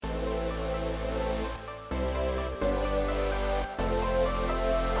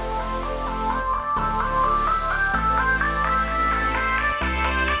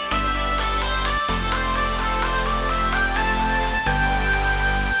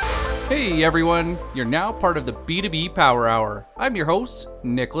Hey everyone, you're now part of the B2B Power Hour. I'm your host,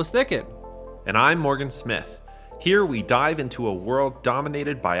 Nicholas Thicket. And I'm Morgan Smith. Here we dive into a world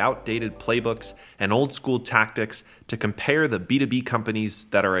dominated by outdated playbooks and old school tactics to compare the B2B companies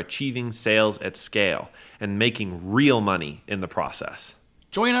that are achieving sales at scale and making real money in the process.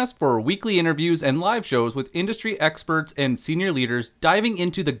 Join us for weekly interviews and live shows with industry experts and senior leaders diving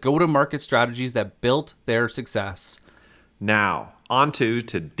into the go-to-market strategies that built their success. Now, on to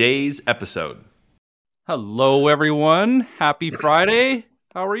today's episode. Hello everyone, happy Friday.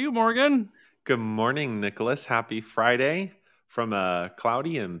 How are you, Morgan? Good morning, Nicholas. Happy Friday from a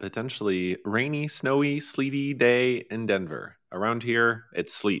cloudy and potentially rainy, snowy, sleety day in Denver. Around here,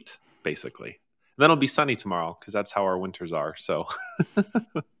 it's sleet, basically. And then it'll be sunny tomorrow because that's how our winters are. So, Who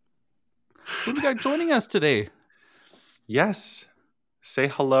we got joining us today? yes, say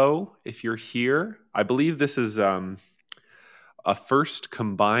hello if you're here. I believe this is a first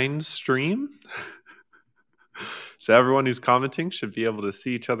combined stream. So everyone who's commenting should be able to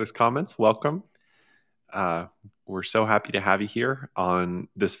see each other's comments. Welcome. We're so happy to have you here on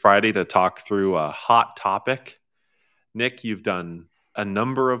this Friday to talk through a hot topic. Nick, you've done a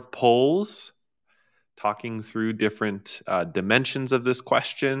number of polls talking through different dimensions of this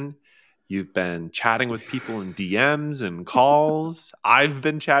question. You've been chatting with people in DMs and calls. I've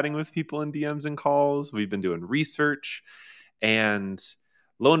been chatting with people in DMs and calls. We've been doing research. And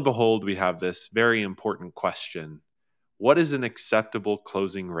lo and behold, we have this very important question. What is an acceptable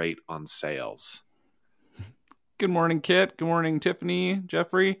closing rate on sales? Good morning, Kit. Good morning, Tiffany,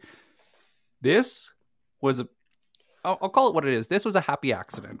 Jeffrey. This was I'll call it what it is. This was a happy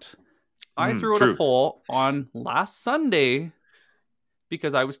accident. I threw out a poll on last Sunday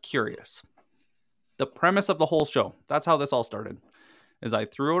because I was curious. The premise of the whole show, that's how this all started, is I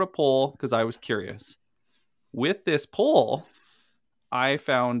threw out a poll because I was curious. With this poll, I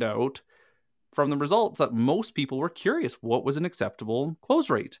found out from the results that most people were curious what was an acceptable close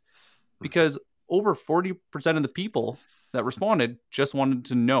rate, because over 40% of the people that responded just wanted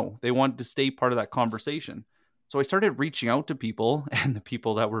to know. They wanted to stay part of that conversation. So I started reaching out to people, and the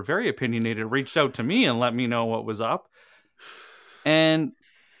people that were very opinionated reached out to me and let me know what was up. And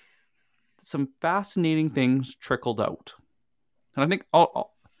some fascinating things trickled out. And I think I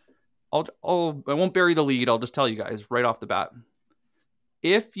won't bury the lead. I'll just tell you guys right off the bat.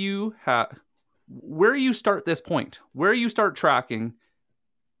 If you have, where you start this point, where you start tracking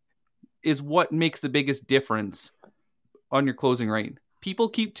is what makes the biggest difference on your closing rate. People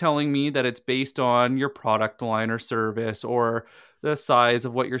keep telling me that it's based on your product line or service or the size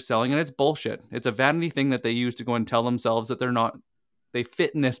of what you're selling, and it's bullshit. It's a vanity thing that they use to go and tell themselves that they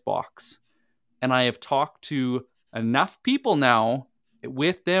fit in this box. And I have talked to enough people now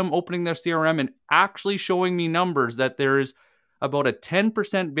with them opening their CRM and actually showing me numbers that there's about a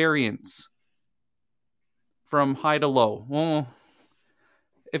 10% variance from high to low. Well,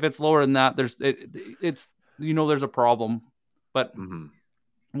 if it's lower than that, there's a problem. But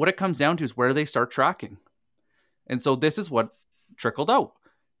what it comes down to is where they start tracking. And so this is what trickled out.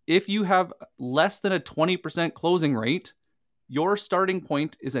 If you have less than a 20% closing rate, your starting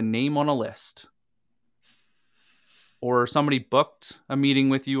point is a name on a list. Or somebody booked a meeting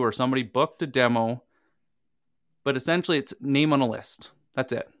with you, or somebody booked a demo. But essentially, it's name on a list.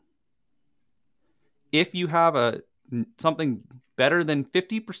 That's it. If you have something better than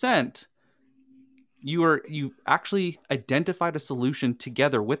 50%, you've actually identified a solution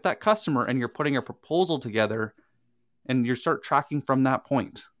together with that customer, and you're putting a proposal together, and you start tracking from that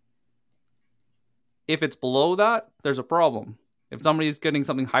point. If it's below that, there's a problem. If somebody's getting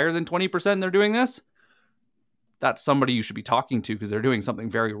something higher than 20% and they're doing this, that's somebody you should be talking to because they're doing something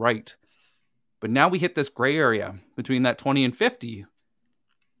very right. But now we hit this gray area between that 20 and 50.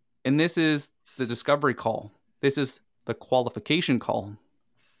 And this is the discovery call. This is the qualification call.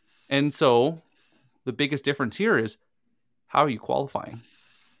 And so the biggest difference here is, how are you qualifying?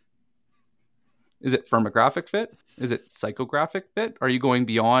 Is it firmographic fit? Is it psychographic fit? Are you going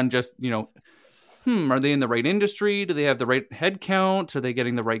beyond just, are they in the right industry? Do they have the right headcount? Are they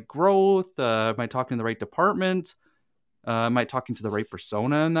getting the right growth? Am I talking to the right department? Am I talking to the right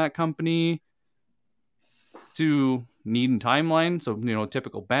persona in that company? To need and timeline, so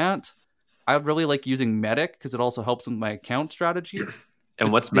typical BANT. I really like using MEDDIC because it also helps with my account strategy.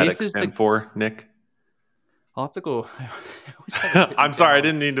 And what's MEDDIC stand for, Nick? I'll have to go. I'm sorry, I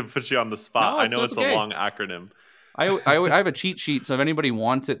didn't need to put you on the spot. No, I know it's okay. a long acronym. I have a cheat sheet, so if anybody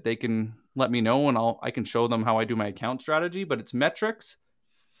wants it, they can let me know, and I can show them how I do my account strategy. But it's metrics,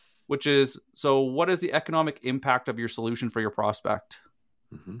 which is, so what is the economic impact of your solution for your prospect?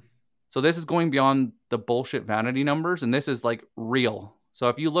 Mm-hmm. So this is going beyond the bullshit vanity numbers, and this is like real. So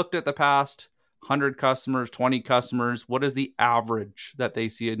if you looked at the past 100 customers, 20 customers, what is the average that they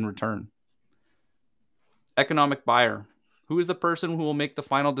see in return? Economic buyer. Who is the person who will make the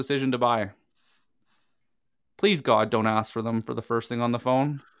final decision to buy? Please, God, don't ask for them for the first thing on the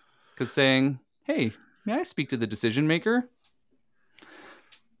phone. Because saying, hey, may I speak to the decision maker?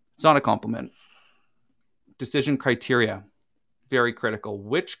 It's not a compliment. Decision criteria. Very critical.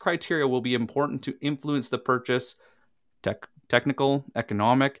 Which criteria will be important to influence the purchase? Technical,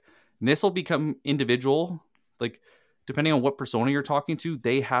 economic. And this will become individual. Like, depending on what persona you're talking to,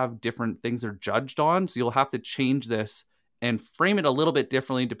 they have different things they're judged on. So you'll have to change this and frame it a little bit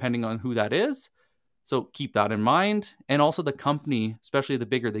differently depending on who that is. So keep that in mind. And also the company, especially the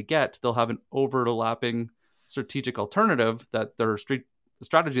bigger they get, they'll have an overlapping strategic alternative that their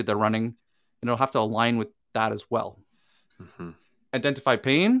strategy they're running, and it'll have to align with that as well. Mm-hmm. Identify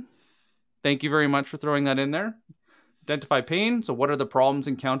pain. Thank you very much for throwing that in there. Identify pain. So what are the problems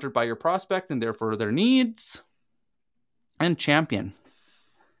encountered by your prospect and therefore their needs? And champion.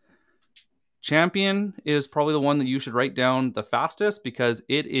 Champion is probably the one that you should write down the fastest because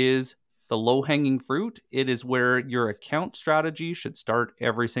it is the low-hanging fruit. It is where your account strategy should start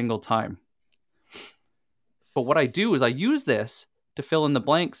every single time. But what I do is I use this to fill in the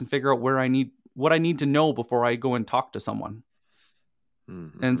blanks and figure out what I need to know before I go and talk to someone.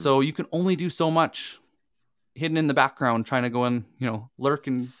 Mm-hmm. And so you can only do so much hidden in the background, trying to go and, lurk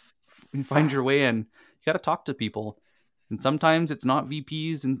and find your way in. You got to talk to people. And sometimes it's not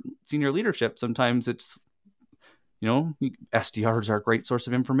VPs and senior leadership. Sometimes it's, SDRs are a great source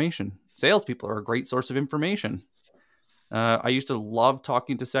of information. Salespeople are a great source of information. I used to love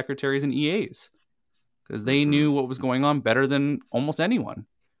talking to secretaries and EAs because they knew what was going on better than almost anyone.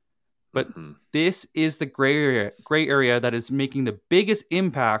 But this is the gray area that is making the biggest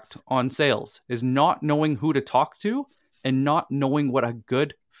impact on sales, is not knowing who to talk to and not knowing what a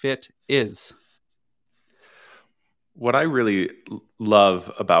good fit is. What I really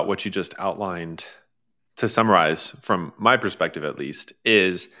love about what you just outlined, to summarize from my perspective at least,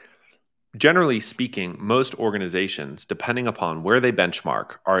 is generally speaking, most organizations, depending upon where they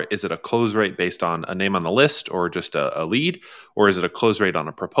benchmark, is it a close rate based on a name on the list or just a lead? Or is it a close rate on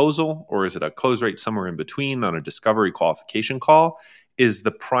a proposal? Or is it a close rate somewhere in between on a discovery qualification call? Is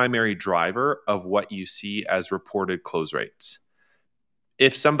the primary driver of what you see as reported close rates.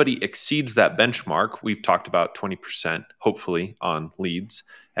 If somebody exceeds that benchmark, we've talked about 20%, hopefully, on leads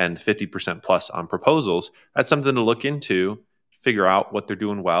and 50% plus on proposals. That's something to look into, figure out what they're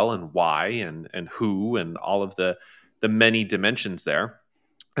doing well and why and who and all of the many dimensions there.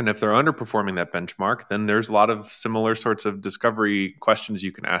 And if they're underperforming that benchmark, then there's a lot of similar sorts of discovery questions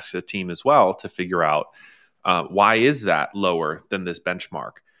you can ask the team as well to figure out why is that lower than this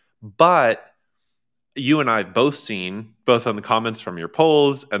benchmark. But you and I have both seen, both on the comments from your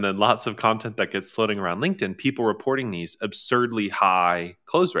polls and then lots of content that gets floating around LinkedIn, people reporting these absurdly high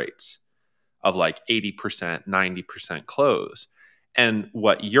close rates of like 80%, 90% close. And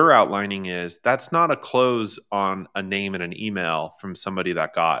what you're outlining is that's not a close on a name and an email from somebody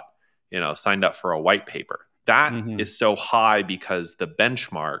that got, signed up for a white paper. That is so high because the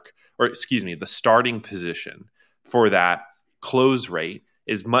benchmark, the starting position for that close rate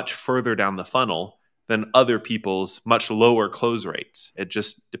is much further down the funnel than other people's much lower close rates. It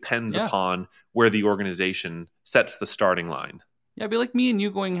just depends upon where the organization sets the starting line. Yeah, it'd be like me and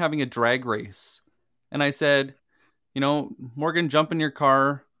you having a drag race. And I said, Morgan, jump in your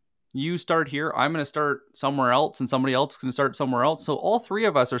car. You start here. I'm going to start somewhere else and somebody else can start somewhere else. So all three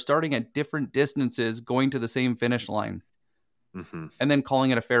of us are starting at different distances going to the same finish line and then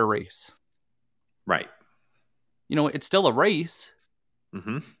calling it a fair race. Right. It's still a race.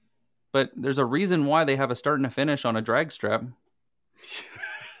 But there's a reason why they have a start and a finish on a drag strip.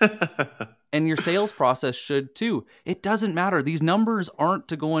 And your sales process should too. It doesn't matter. These numbers aren't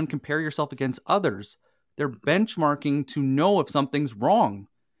to go and compare yourself against others. They're benchmarking to know if something's wrong.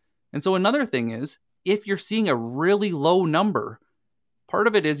 And so another thing is, if you're seeing a really low number, part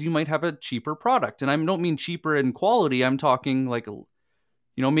of it is you might have a cheaper product. And I don't mean cheaper in quality. I'm talking like,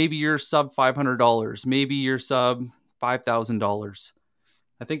 maybe you're sub $500. Maybe you're sub $5,000.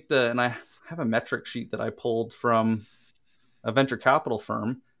 I think and I have a metric sheet that I pulled from a venture capital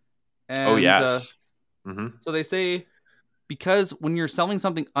firm. And, so they say, because when you're selling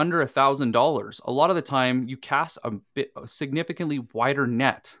something under $1,000, a lot of the time you cast a significantly wider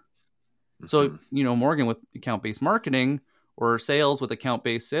net. So, Morgan, with account-based marketing or sales with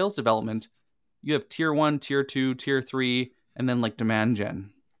account-based sales development, you have tier 1, tier 2, tier 3, and then like demand gen.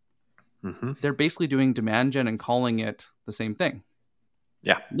 They're basically doing demand gen and calling it the same thing.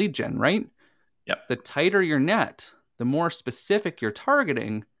 Yeah. Lead gen, right? Yep. The tighter your net, the more specific you're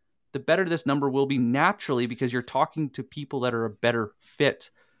targeting, the better this number will be naturally, because you're talking to people that are a better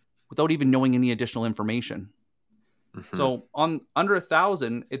fit without even knowing any additional information. Mm-hmm. So on under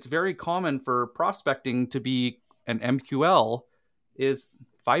 1,000, it's very common for prospecting to be an MQL is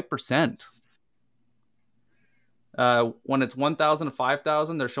 5%. When it's 1,000 to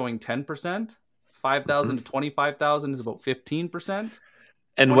 5,000, they're showing 10%. 5,000 to 25,000 is about 15%.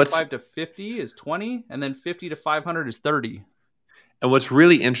 And 25 to 50 is 20, and then 50 to 500 is 30. And what's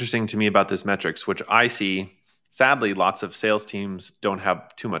really interesting to me about this metrics, which I see, sadly, lots of sales teams don't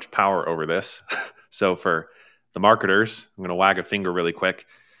have too much power over this. So for the marketers, I'm going to wag a finger really quick.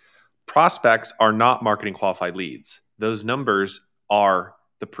 Prospects are not marketing qualified leads. Those numbers are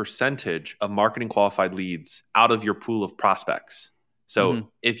the percentage of marketing qualified leads out of your pool of prospects. So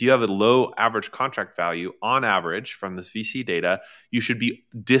if you have a low average contract value on average from this VC data, you should be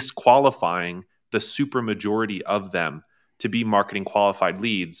disqualifying the super majority of them to be marketing qualified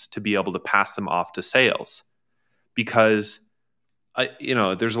leads to be able to pass them off to sales. Because,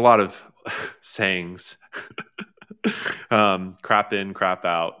 there's a lot of sayings, crap in, crap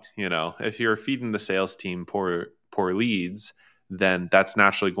out. If you're feeding the sales team poor leads, then that's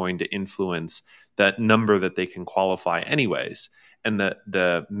naturally going to influence that number that they can qualify anyways. And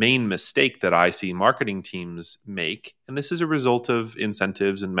the main mistake that I see marketing teams make, and this is a result of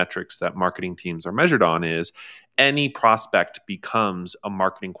incentives and metrics that marketing teams are measured on, is any prospect becomes a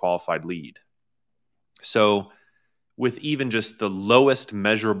marketing qualified lead. So with even just the lowest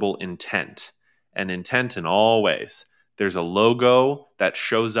measurable intent, and intent in all ways, there's a logo that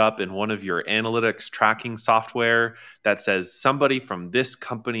shows up in one of your analytics tracking software that says somebody from this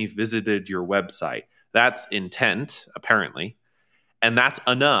company visited your website. That's intent, apparently. And that's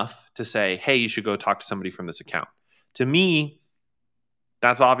enough to say, hey, you should go talk to somebody from this account. To me,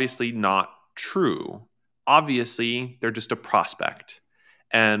 that's obviously not true. Obviously, they're just a prospect.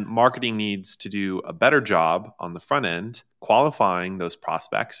 And marketing needs to do a better job on the front end, qualifying those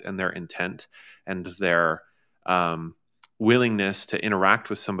prospects and their intent and their willingness to interact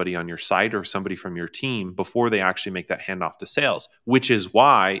with somebody on your site or somebody from your team before they actually make that handoff to sales, which is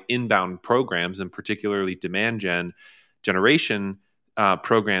why inbound programs, and particularly demand generation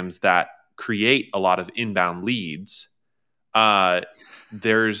programs that create a lot of inbound leads.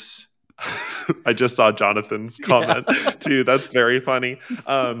 There's, I just saw Jonathan's comment too. That's very funny.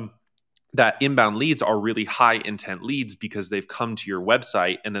 That inbound leads are really high intent leads because they've come to your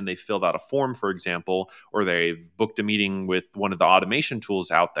website and then they filled out a form, for example, or they've booked a meeting with one of the automation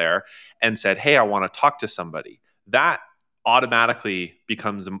tools out there and said, hey, I want to talk to somebody. That automatically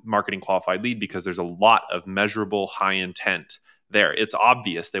becomes a marketing qualified lead because there's a lot of measurable high intent there. It's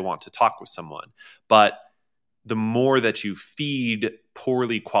obvious they want to talk with someone. But the more that you feed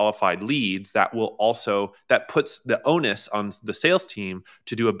poorly qualified leads, that puts the onus on the sales team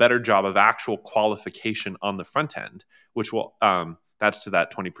to do a better job of actual qualification on the front end, which will that's to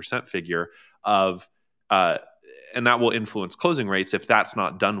that 20% figure of and that will influence closing rates if that's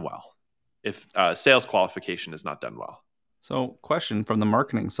not done well, if sales qualification is not done well. So, question from the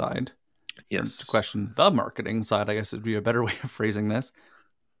marketing side. Yes. To question the marketing side, I guess would be a better way of phrasing this.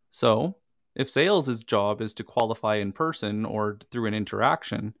 So, if sales' job is to qualify in person or through an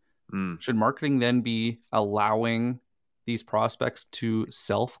interaction, should marketing then be allowing these prospects to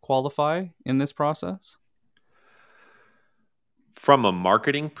self-qualify in this process? From a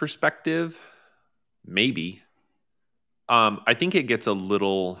marketing perspective, maybe. I think it gets a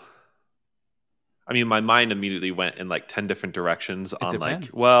little... my mind immediately went in like 10 different directions on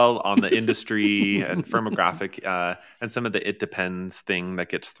the industry and firmographic and some of the it depends thing that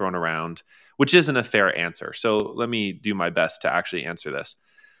gets thrown around, which isn't a fair answer. So let me do my best to actually answer this.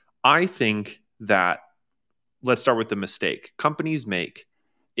 I think that, let's start with the mistake companies make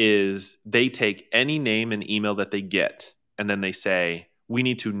is they take any name and email that they get and then they say, we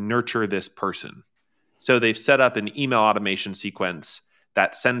need to nurture this person. So they've set up an email automation sequence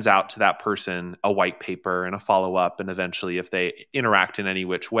that sends out to that person a white paper and a follow-up. And eventually, if they interact in any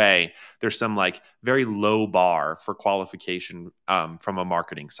which way, there's some like very low bar for qualification from a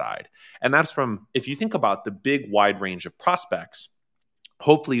marketing side. And that's if you think about the big wide range of prospects,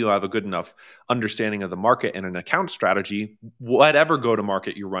 hopefully you have a good enough understanding of the market and an account strategy, whatever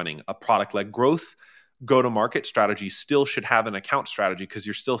go-to-market you're running, a product-led growth go-to-market strategy still should have an account strategy because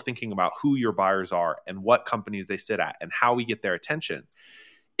you're still thinking about who your buyers are and what companies they sit at and how we get their attention.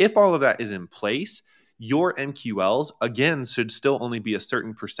 If all of that is in place, your MQLs, again, should still only be a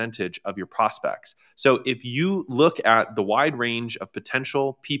certain percentage of your prospects. So if you look at the wide range of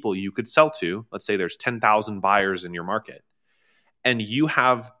potential people you could sell to, let's say there's 10,000 buyers in your market, and you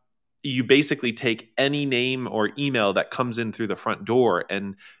have you basically take any name or email that comes in through the front door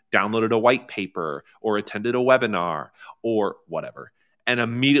and downloaded a white paper or attended a webinar or whatever, and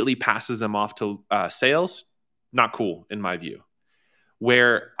immediately passes them off to sales. Not cool, in my view.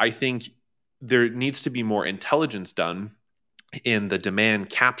 Where I think there needs to be more intelligence done in the demand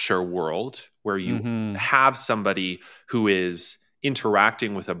capture world, where you have somebody who is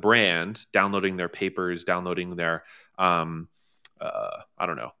interacting with a brand, downloading their papers, downloading their,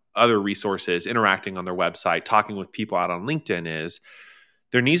 other resources, interacting on their website, talking with people out on LinkedIn. Is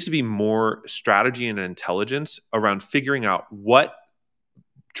there needs to be more strategy and intelligence around figuring out what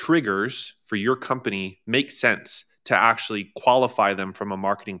triggers for your company make sense to actually qualify them from a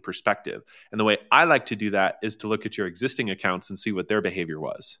marketing perspective. And the way I like to do that is to look at your existing accounts and see what their behavior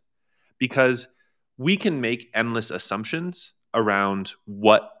was. Because we can make endless assumptions around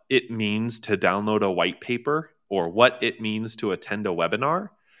what it means to download a white paper or what it means to attend a webinar.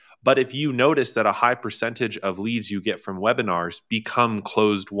 But if you notice that a high percentage of leads you get from webinars become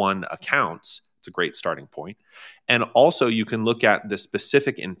closed won accounts, it's a great starting point. And also you can look at the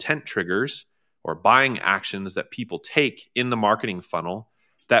specific intent triggers or buying actions that people take in the marketing funnel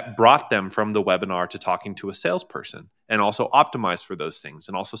that brought them from the webinar to talking to a salesperson, and also optimize for those things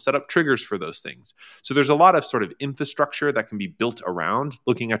and also set up triggers for those things. So there's a lot of sort of infrastructure that can be built around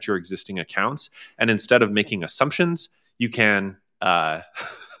looking at your existing accounts. And instead of making assumptions, you can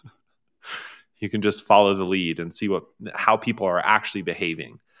you can just follow the lead and see how people are actually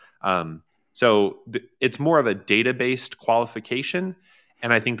behaving. It's more of a data-based qualification.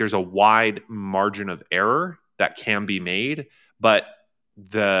 And I think there's a wide margin of error that can be made, but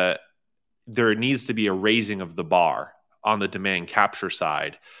there needs to be a raising of the bar on the demand capture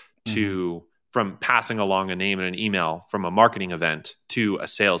side from passing along a name and an email from a marketing event to a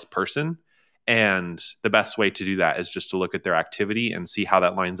salesperson. And the best way to do that is just to look at their activity and see how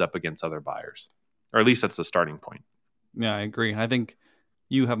that lines up against other buyers, or at least that's the starting point. Yeah, I agree. I think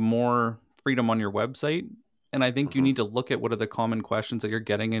you have more freedom on your website. And I think you need to look at what are the common questions that you're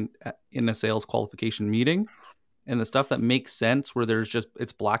getting in a sales qualification meeting, and the stuff that makes sense where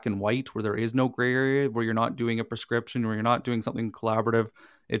it's black and white, where there is no gray area, where you're not doing a prescription, where you're not doing something collaborative.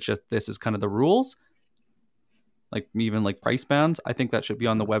 It's just, this is kind of the rules. Like even like price bands, I think that should be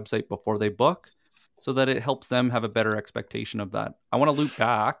on the website before they book, so that it helps them have a better expectation of that. I want to loop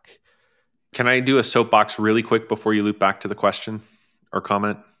back. Can I do a soapbox really quick before you loop back to the question or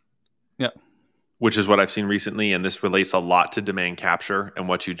comment? Yeah. Which is what I've seen recently, and this relates a lot to demand capture and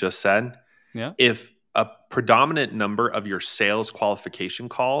what you just said. Yeah. If a predominant number of your sales qualification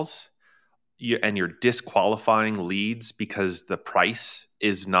calls and you're disqualifying leads because the price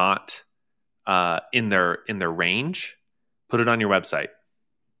is not in their range, put it on your website.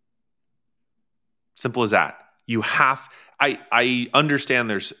 Simple as that. I understand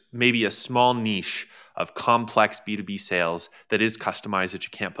there's maybe a small niche of complex B2B sales that is customized that you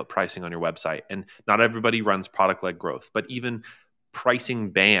can't put pricing on your website. And not everybody runs product-led growth, but even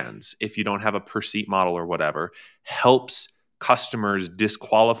pricing bands, if you don't have a per seat model or whatever, helps customers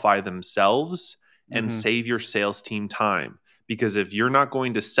disqualify themselves and save your sales team time. Because if you're not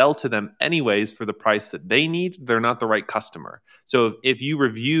going to sell to them anyways for the price that they need, they're not the right customer. So if you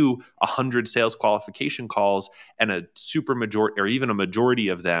review 100 sales qualification calls and a super majority or even a majority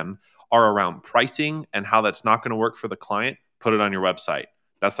of them are around pricing and how that's not going to work for the client, put it on your website.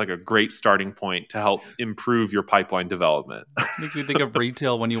 That's like a great starting point to help improve your pipeline development. Makes me think of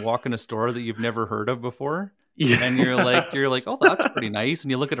retail when you walk in a store that you've never heard of before. Yes. And you're like, oh, that's pretty nice.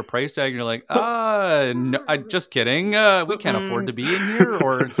 And you look at a price tag and you're like, no, just kidding. We can't afford to be in here.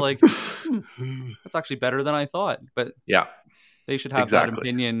 Or it's like, that's actually better than I thought. But yeah, they should have that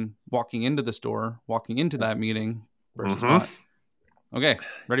opinion walking into the store, walking into that meeting versus not. Okay,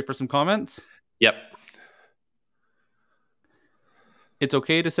 ready for some comments? Yep. It's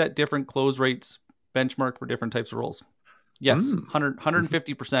okay to set different close rates benchmark for different types of roles. Yes,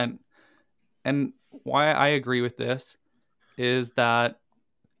 150%. And why I agree with this is that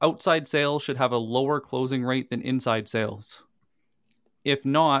outside sales should have a lower closing rate than inside sales. If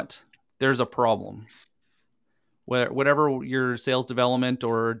not, there's a problem. Whatever your sales development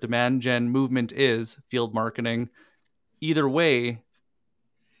or demand gen movement is, field marketing, either way,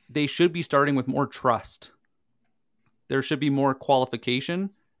 they should be starting with more trust. There should be more qualification.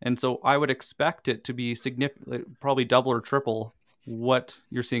 And so I would expect it to be significant, probably double or triple what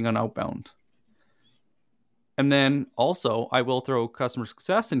you're seeing on outbound. And then also, I will throw customer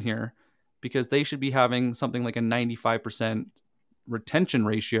success in here because they should be having something like a 95% retention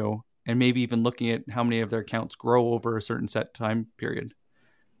ratio and maybe even looking at how many of their accounts grow over a certain set time period.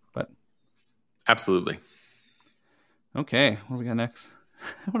 But absolutely. Okay, what do we got next?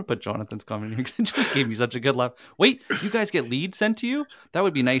 I want to put Jonathan's comment here. It just gave me such a good laugh. Wait, you guys get leads sent to you? That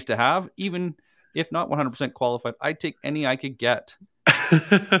would be nice to have. Even if not 100% qualified, I'd take any I could get.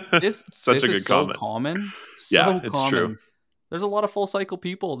 This Such a good is so comment. common. Yeah, it's true. There's a lot of full cycle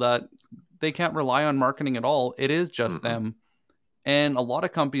people that they can't rely on marketing at all. It is just them. And a lot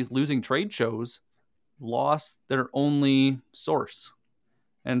of companies losing trade shows lost their only source.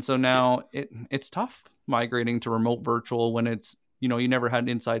 And so now it's tough migrating to remote virtual when it's, you never had an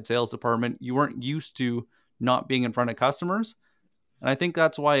inside sales department. You weren't used to not being in front of customers. And I think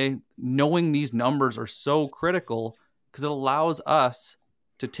that's why knowing these numbers are so critical, because it allows us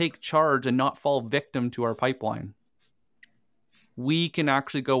to take charge and not fall victim to our pipeline. We can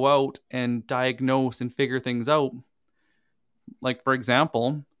actually go out and diagnose and figure things out. Like, for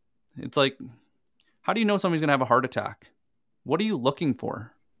example, it's like, how do you know somebody's going to have a heart attack? What are you looking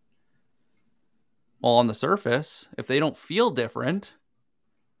for? Well, on the surface, if they don't feel different,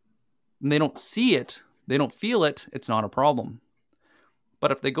 and they don't see it, they don't feel it, it's not a problem.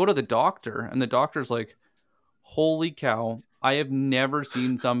 But if they go to the doctor and the doctor's like, holy cow, I have never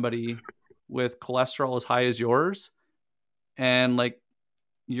seen somebody with cholesterol as high as yours, and like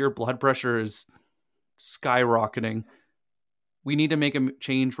your blood pressure is skyrocketing. We need to make a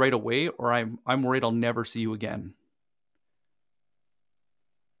change right away, or I'm worried I'll never see you again.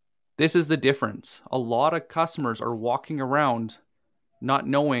 This is the difference. A lot of customers are walking around not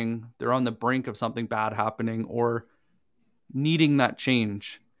knowing they're on the brink of something bad happening or needing that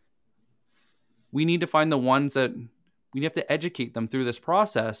change. We need to find the ones that we have to educate them through this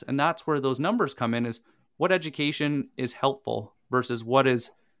process. And that's where those numbers come in, is what education is helpful versus what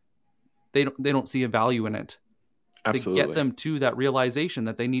is they don't see a value in it. Absolutely. To get them to that realization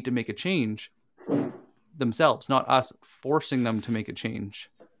that they need to make a change themselves, not us forcing them to make a change.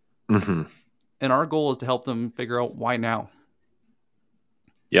 Mm-hmm. And our goal is to help them figure out why now.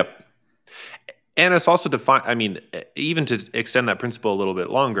 Yep. And it's also even to extend that principle a little bit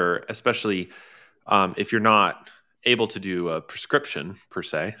longer, especially if you're not able to do a prescription per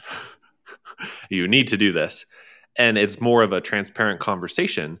se, you need to do this. And it's more of a transparent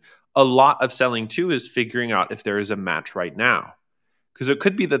conversation. A lot of selling too is figuring out if there is a match right now. Because it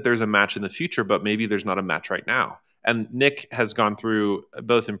could be that there's a match in the future, but maybe there's not a match right now. And Nick has gone through,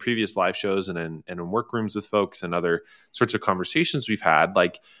 both in previous live shows and in workrooms with folks and other sorts of conversations we've had,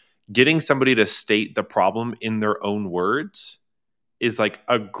 like getting somebody to state the problem in their own words is like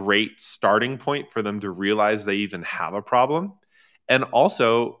a great starting point for them to realize they even have a problem. And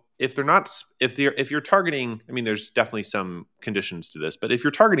also, if you're targeting, there's definitely some conditions to this, but if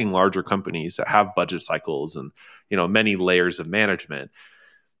you're targeting larger companies that have budget cycles and, many layers of management,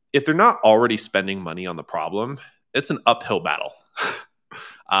 if they're not already spending money on the problem, it's an uphill battle.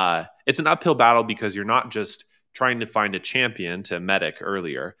 It's an uphill battle because you're not just trying to find a champion, to Medic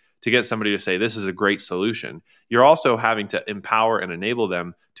earlier, to get somebody to say, this is a great solution. You're also having to empower and enable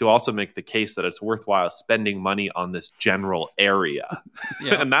them to also make the case that it's worthwhile spending money on this general area.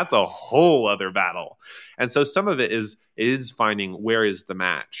 Yeah. And that's a whole other battle. And so some of it is finding, where is the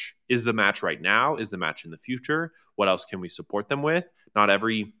match? Is the match right now? Is the match in the future? What else can we support them with? Not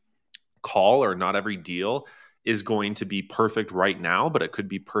every call or not every deal is going to be perfect right now, but it could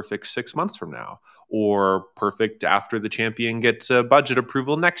be perfect 6 months from now, or perfect after the champion gets a budget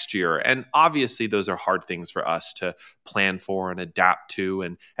approval next year. And obviously those are hard things for us to plan for and adapt to.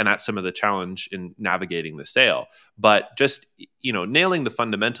 And that's some of the challenge in navigating the sale. But just, nailing the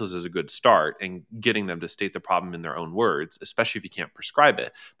fundamentals is a good start, and getting them to state the problem in their own words, especially if you can't prescribe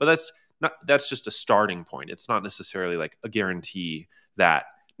it. But that's just a starting point. It's not necessarily like a guarantee that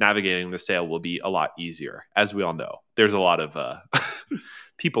navigating the sale will be a lot easier. As we all know, there's a lot of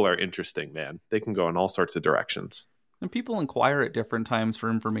people are interesting, man. They can go in all sorts of directions. And people inquire at different times for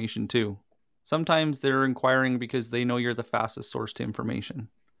information too. Sometimes they're inquiring because they know you're the fastest source to information,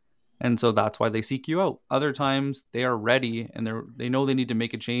 and so that's why they seek you out. Other times they are ready and they know they need to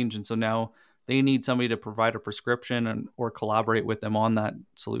make a change, and so now they need somebody to provide a prescription or collaborate with them on that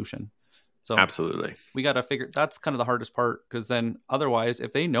solution. So absolutely, we got to figure, that's kind of the hardest part, because then otherwise,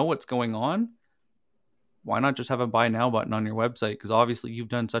 if they know what's going on, why not just have a buy now button on your website? Because obviously you've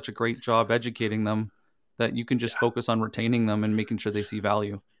done such a great job educating them that you can just focus on retaining them and making sure they see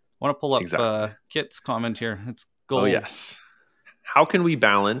value. I want to pull up Kit's comment here. It's gold. Oh, yes. How can we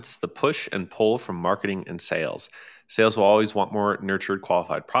balance the push and pull from marketing and sales? Sales will always want more nurtured,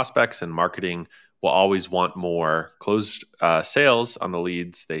 qualified prospects, and marketing will always want more closed sales on the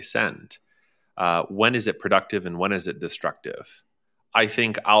leads they send. When is it productive and when is it destructive? I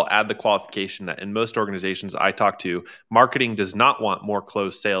think I'll add the qualification that in most organizations I talk to, marketing does not want more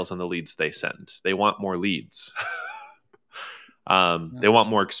closed sales on the leads they send. They want more leads. They want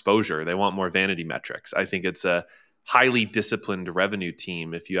more exposure. They want more vanity metrics. I think it's a highly disciplined revenue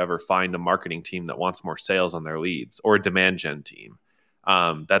team if you ever find a marketing team that wants more sales on their leads, or a demand gen team.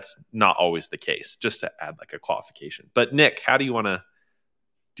 That's not always the case, just to add like a qualification. But Nick, how do you want to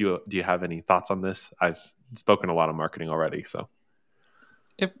do you have any thoughts on this? I've spoken a lot of marketing already. So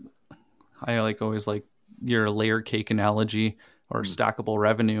if I always like your layer cake analogy or stackable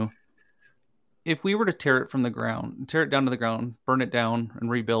revenue. If we were to tear it down to the ground, burn it down and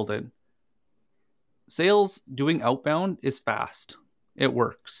rebuild it, sales doing outbound is fast. It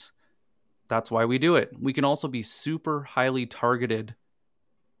works. That's why we do it. We can also be super highly targeted,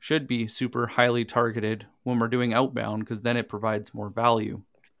 should be super highly targeted when we're doing outbound, because then it provides more value.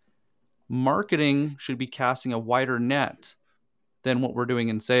 Marketing should be casting a wider net than what we're doing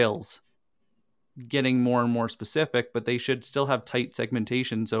in sales, getting more and more specific, but they should still have tight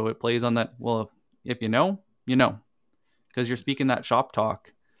segmentation. So it plays on that. Well, if you know, because you're speaking that shop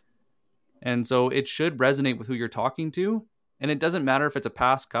talk. And so it should resonate with who you're talking to. And it doesn't matter if it's a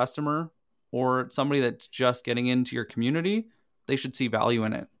past customer or somebody that's just getting into your community, they should see value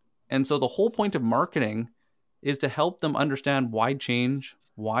in it. And so the whole point of marketing is to help them understand why change,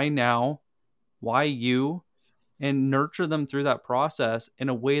 why now, why you, and nurture them through that process in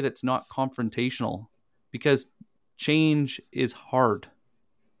a way that's not confrontational, because change is hard.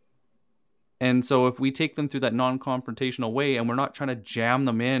 And so if we take them through that non-confrontational way, and we're not trying to jam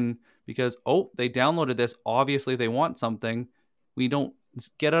them in because, they downloaded this, obviously they want something, we don't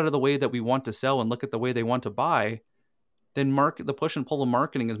get out of the way that we want to sell and look at the way they want to buy, then the push and pull of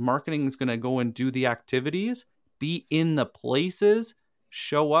marketing is going to go and do the activities, be in the places,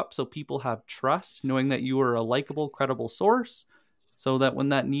 show up so people have trust, knowing that you are a likable, credible source, so that when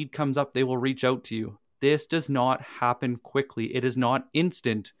that need comes up, they will reach out to you. This does not happen quickly. It is not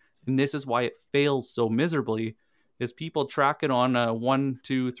instant. And this is why it fails so miserably, is people track it on 1,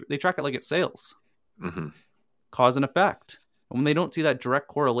 2, 3. They track it like it's sales. Mm-hmm. Cause and effect. And when they don't see that direct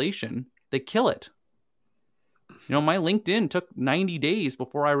correlation, they kill it. My LinkedIn took 90 days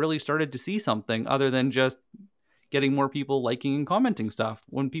before I really started to see something other than just getting more people liking and commenting stuff.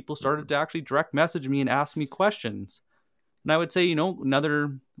 When people started to actually direct message me and ask me questions. And I would say,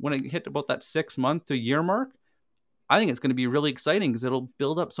 when it hit about that 6 month to year mark, I think it's going to be really exciting because it'll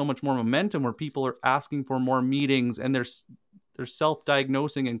build up so much more momentum where people are asking for more meetings and they're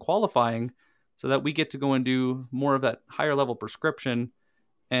self-diagnosing and qualifying, so that we get to go and do more of that higher level prescription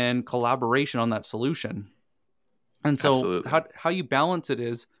and collaboration on that solution. And so Absolutely. how you balance it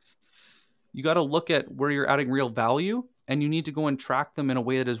is you got to look at where you're adding real value, and you need to go and track them in a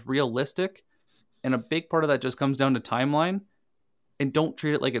way that is realistic. And a big part of that just comes down to timeline, and don't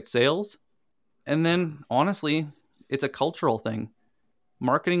treat it like it's sales. And then honestly, it's a cultural thing.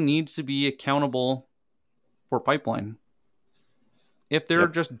 Marketing needs to be accountable for pipeline. If they're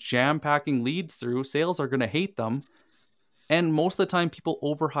just jam-packing leads through, sales are going to hate them. And most of the time, people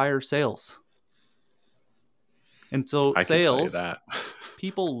overhire sales. And so sales,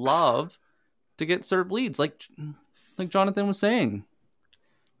 people love to get served leads, like Jonathan was saying.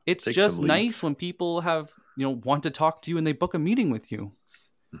 It's just nice when people have, want to talk to you and they book a meeting with you.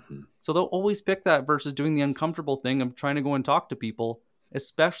 Mm-hmm. So they'll always pick that versus doing the uncomfortable thing of trying to go and talk to people,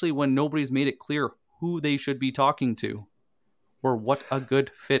 especially when nobody's made it clear who they should be talking to or what a good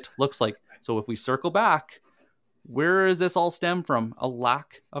fit looks like. So if we circle back, where does this all stem from? A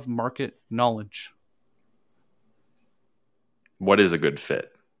lack of market knowledge. What is a good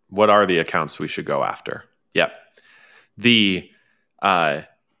fit? What are the accounts we should go after? Yep.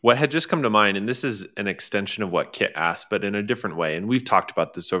 What had just come to mind, and this is an extension of what Kit asked, but in a different way. And we've talked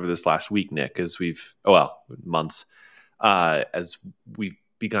about this over this last week, Nick, months, as we've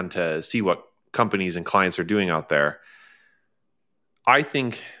begun to see what companies and clients are doing out there. I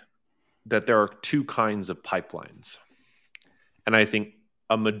think that there are two kinds of pipelines. And I think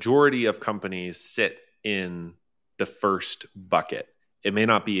a majority of companies sit in the first bucket. It may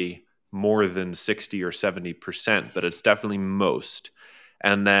not be more than 60 or 70%, but it's definitely most.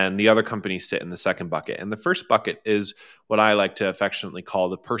 And then the other companies sit in the second bucket. And the first bucket is what I like to affectionately call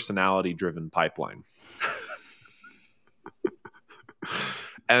the personality-driven pipeline.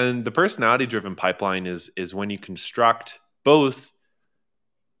 And the personality-driven pipeline is when you construct both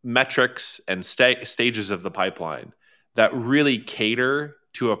metrics and stages of the pipeline that really cater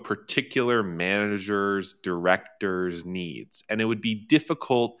to a particular manager's, director's needs. And it would be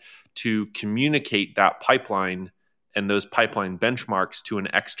difficult to communicate that pipeline and those pipeline benchmarks to an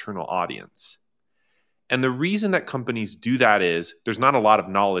external audience. And the reason that companies do that is there's not a lot of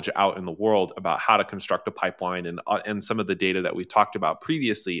knowledge out in the world about how to construct a pipeline and some of the data that we talked about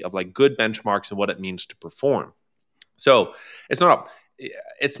previously of like good benchmarks and what it means to perform. So it's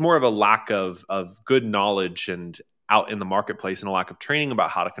more of a lack of good knowledge and out in the marketplace and a lack of training about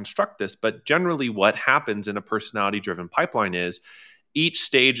how to construct this. But generally what happens in a personality driven pipeline is each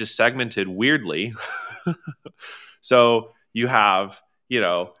stage is segmented weirdly. So you have,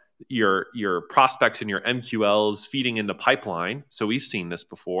 your prospects and your MQLs feeding into pipeline. So we've seen this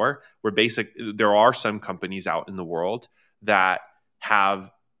before where there are some companies out in the world that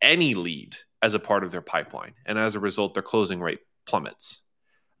have any lead as a part of their pipeline. And as a result, their closing rate plummets.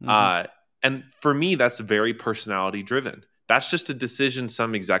 And for me, that's very personality driven. That's just a decision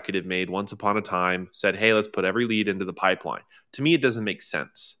some executive made once upon a time, said, hey, let's put every lead into the pipeline. To me, it doesn't make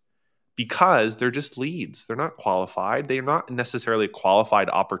sense because they're just leads. They're not qualified. They're not necessarily a qualified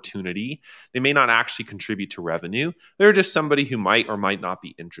opportunity. They may not actually contribute to revenue. They're just somebody who might or might not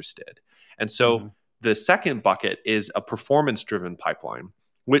be interested. And so the second bucket is a performance driven pipeline,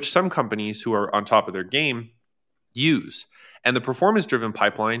 which some companies who are on top of their game use. And the performance-driven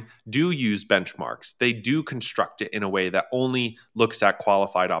pipeline do use benchmarks. They do construct it in a way that only looks at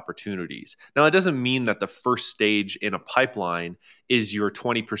qualified opportunities. Now, it doesn't mean that the first stage in a pipeline is your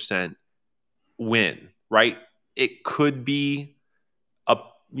 20% win, right? It could be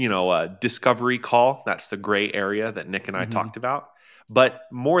a discovery call. That's the gray area that Nick and I talked about. But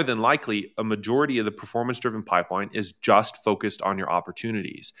more than likely, a majority of the performance-driven pipeline is just focused on your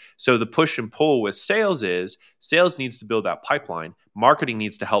opportunities. So the push and pull with sales is sales needs to build that pipeline. Marketing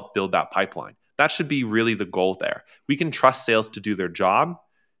needs to help build that pipeline. That should be really the goal there. We can trust sales to do their job.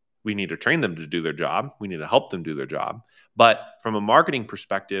 We need to train them to do their job. We need to help them do their job. But from a marketing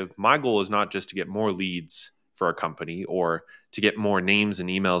perspective, my goal is not just to get more leads for a company or to get more names and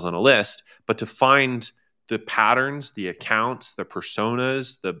emails on a list, but to find the patterns, the accounts, the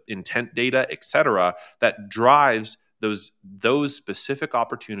personas, the intent data, et cetera, that drives those specific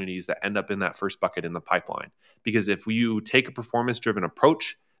opportunities that end up in that first bucket in the pipeline. Because if you take a performance-driven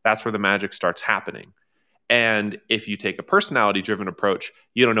approach, that's where the magic starts happening. And if you take a personality-driven approach,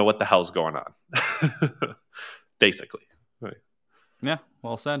 you don't know what the hell's going on, basically. Right. Yeah,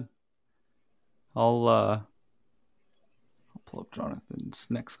 well said. I'll pull up Jonathan's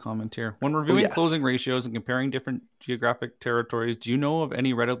next comment here. When reviewing closing ratios and comparing different geographic territories, do you know of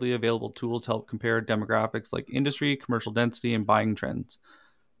any readily available tools to help compare demographics like industry, commercial density, and buying trends?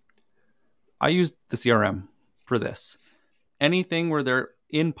 I use the CRM for this. Anything where they're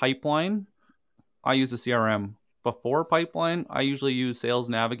in pipeline, I use the CRM. Before pipeline, I usually use Sales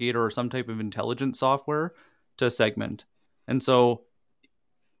Navigator or some type of intelligence software to segment. And so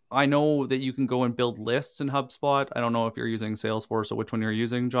I know that you can go and build lists in HubSpot. I don't know if you're using Salesforce or which one you're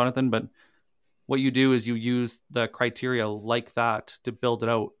using, Jonathan, but what you do is you use the criteria like that to build it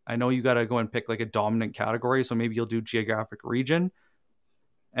out. I know you got to go and pick like a dominant category. So maybe you'll do geographic region.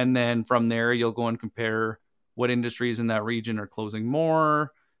 And then from there, you'll go and compare what industries in that region are closing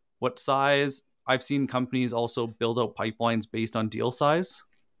more, what size. I've seen companies also build out pipelines based on deal size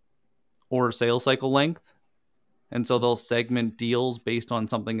or sales cycle length. And so they'll segment deals based on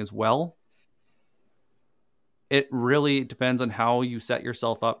something as well. It really depends on how you set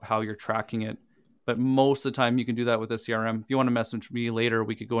yourself up, how you're tracking it. But most of the time you can do that with a CRM. If you want to message me later,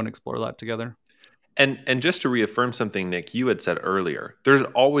 we could go and explore that together. And just to reaffirm something, Nick, you had said earlier, there's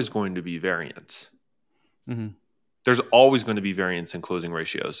always going to be variance. There's always going to be variance in closing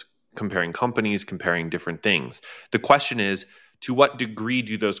ratios, comparing companies, comparing different things. The question is, to what degree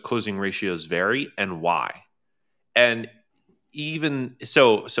do those closing ratios vary and why? And even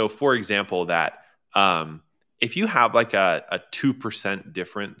so, for example, that if you have like a 2%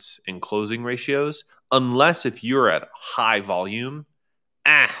 difference in closing ratios, unless if you're at high volume,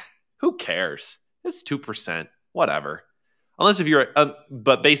 who cares? It's 2%, whatever. Unless if you're,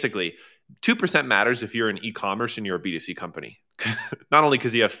 but basically 2% matters if you're in e-commerce and you're a B2C company. Not only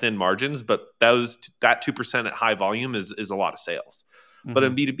because you have thin margins, but that 2% at high volume is a lot of sales. But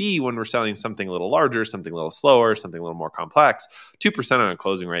in B2B, when we're selling something a little larger, something a little slower, something a little more complex, 2% on a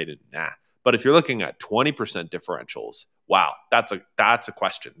closing rate, But if you're looking at 20% differentials, wow, that's a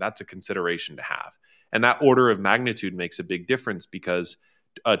question. That's a consideration to have. And that order of magnitude makes a big difference because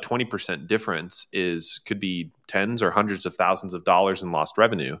a 20% difference could be tens or hundreds of thousands of dollars in lost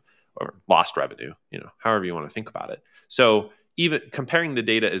revenue, however you want to think about it. So even comparing the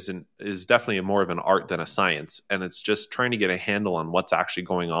data is definitely more of an art than a science. And it's just trying to get a handle on what's actually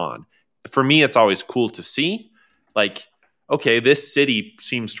going on. For me, it's always cool to see, like, okay, this city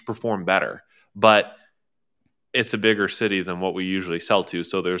seems to perform better, but it's a bigger city than what we usually sell to.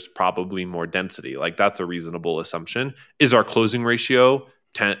 So there's probably more density. Like, that's a reasonable assumption. Is our closing ratio,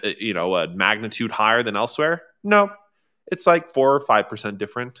 a magnitude higher than elsewhere? No, it's like 4 or 5%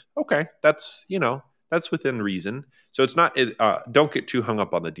 different. Okay. that's within reason. So it's not, don't get too hung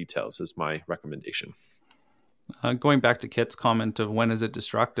up on the details is my recommendation. Going back to Kit's comment of when is it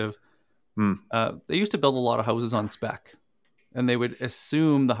destructive, they used to build a lot of houses on spec, and they would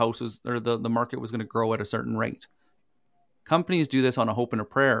assume the houses or the market was going to grow at a certain rate. Companies do this on a hope and a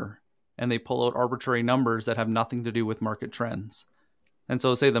prayer, and they pull out arbitrary numbers that have nothing to do with market trends. And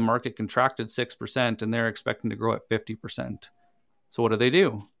so say the market contracted 6% and they're expecting to grow at 50%. So what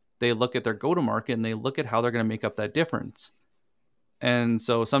do? They look at their go-to-market and they look at how they're going to make up that difference. And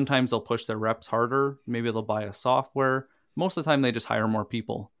so sometimes they'll push their reps harder. Maybe they'll buy a software. Most of the time they just hire more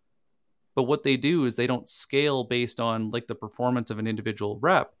people. But what they do is they don't scale based on like the performance of an individual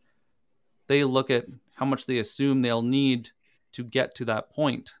rep. They look at how much they assume they'll need to get to that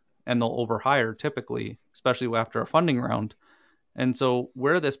point, and they'll overhire typically, especially after a funding round. And so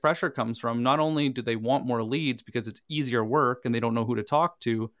where this pressure comes from, not only do they want more leads because it's easier work and they don't know who to talk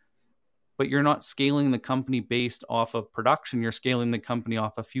to, but you're not scaling the company based off of production. You're scaling the company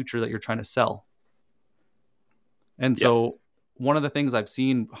off a future that you're trying to sell. And so one of the things I've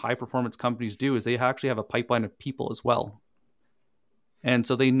seen high performance companies do is they actually have a pipeline of people as well. And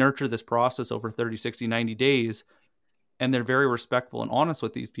so they nurture this process over 30, 60, 90 days, and they're very respectful and honest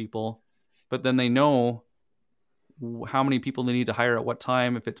with these people, but then they know how many people they need to hire at what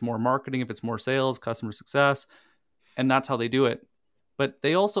time, if it's more marketing, if it's more sales, customer success, and that's how they do it. But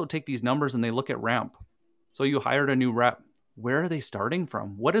they also take these numbers and they look at ramp. So you hired a new rep. Where are they starting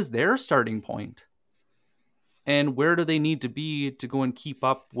from? What is their starting point? And where do they need to be to go and keep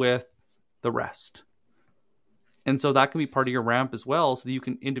up with the rest? And so that can be part of your ramp as well, so that you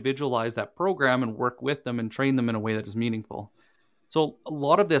can individualize that program and work with them and train them in a way that is meaningful. So a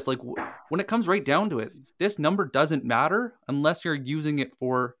lot of this, like when it comes right down to it, this number doesn't matter unless you're using it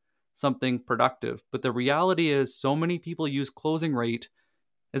for something productive. But the reality is so many people use closing rate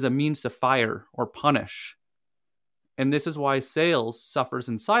as a means to fire or punish. And this is why sales suffers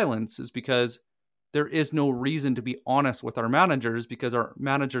in silence, is because there is no reason to be honest with our managers, because our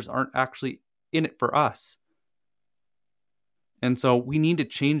managers aren't actually in it for us. And so we need to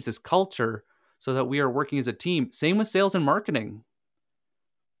change this culture so that we are working as a team. Same with sales and marketing.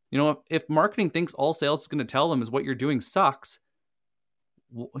 You know, if marketing thinks all sales is going to tell them is what you're doing sucks,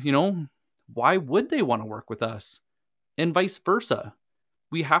 you know, why would they want to work with us? And vice versa.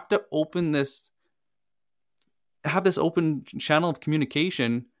 We have to have this open channel of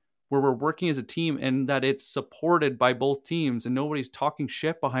communication where we're working as a team and that it's supported by both teams and nobody's talking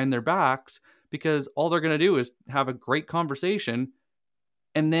shit behind their backs, because all they're going to do is have a great conversation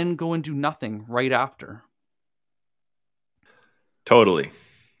and then go and do nothing right after. Totally.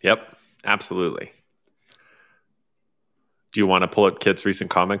 Yep. Absolutely. Do you want to pull up Kit's recent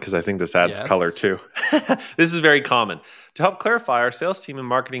comment? Because I think this adds color too. This is very common. To help clarify, our sales team and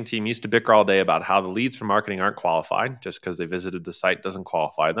marketing team used to bicker all day about how the leads from marketing aren't qualified. Just because they visited the site doesn't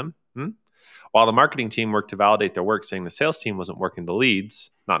qualify them. While the marketing team worked to validate their work, saying the sales team wasn't working the leads,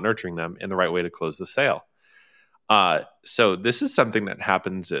 not nurturing them in the right way to close the sale. So this is something that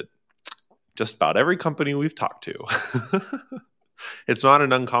happens at just about every company we've talked to. It's not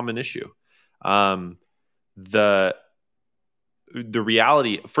an uncommon issue. The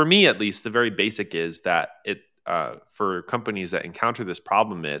reality, for me at least, the very basic is that for companies that encounter this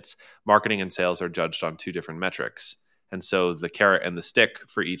problem, it's marketing and sales are judged on two different metrics. And so the carrot and the stick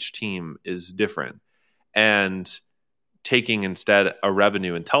for each team is different. And taking instead a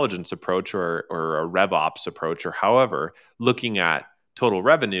revenue intelligence approach or a RevOps approach, or however, looking at total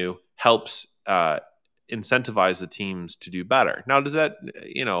revenue helps incentivize the teams to do better. Now, does that,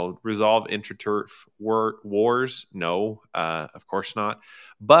 resolve intra-turf wars? No, of course not.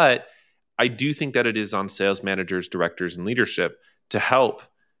 But I do think that it is on sales managers, directors, and leadership to help,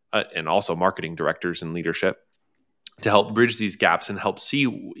 and also marketing directors and leadership, to help bridge these gaps and help see,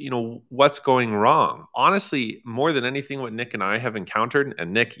 what's going wrong. Honestly, more than anything, what Nick and I have encountered,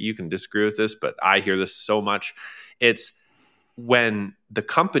 and Nick, you can disagree with this, but I hear this so much, it's when the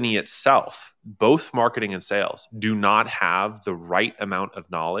company itself, both marketing and sales, do not have the right amount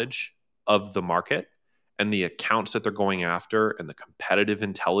of knowledge of the market and the accounts that they're going after and the competitive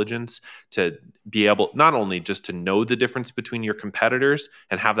intelligence to be able not only just to know the difference between your competitors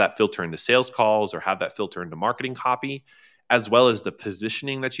and have that filter into sales calls or have that filter into marketing copy, as well as the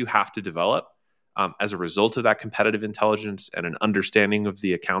positioning that you have to develop as a result of that competitive intelligence and an understanding of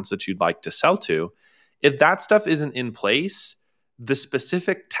the accounts that you'd like to sell to. If that stuff isn't in place, the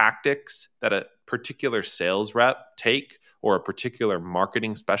specific tactics that a particular sales rep take or a particular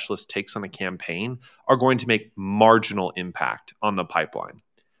marketing specialist takes on a campaign are going to make marginal impact on the pipeline.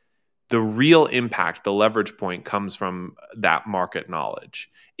 The real impact, the leverage point, comes from that market knowledge.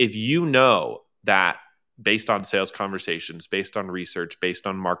 If you know that based on sales conversations, based on research, based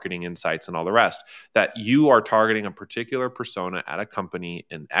on marketing insights and all the rest, that you are targeting a particular persona at a company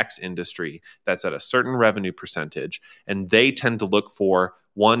in X industry that's at a certain revenue percentage, and they tend to look for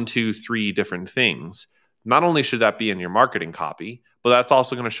 1, 2, 3 different things. Not only should that be in your marketing copy, but that's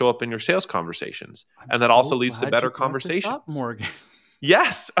also going to show up in your sales conversations. And that also leads to better conversations. Up, Morgan.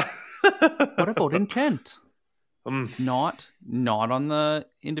 Yes. What about intent? Not on the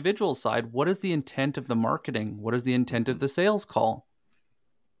individual side. What is the intent of the marketing? What is the intent of the sales call?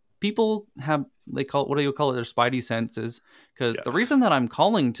 People have, what do you call it? Their spidey senses. Because the reason that I'm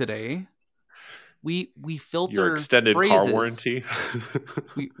calling today, we filter your extended phrases. Car warranty.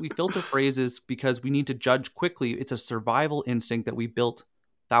 we filter phrases because we need to judge quickly. It's a survival instinct that we built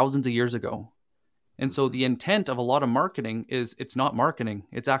thousands of years ago. And so the intent of a lot of marketing is it's not marketing.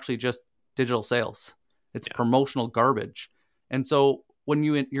 It's actually just digital sales. It's promotional garbage. And so when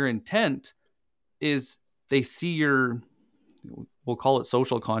your intent is they see your, we'll call it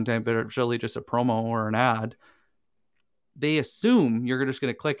social content, but it's really just a promo or an ad, they assume you're just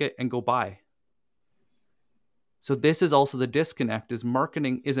going to click it and go buy. So this is also the disconnect, is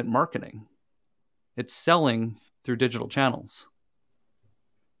marketing isn't marketing. It's selling through digital channels.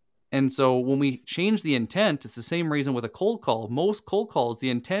 And so when we change the intent, it's the same reason with a cold call. Most cold calls, the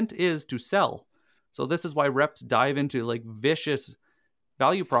intent is to sell. So this is why reps dive into vicious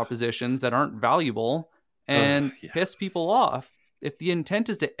value propositions that aren't valuable and piss people off. If the intent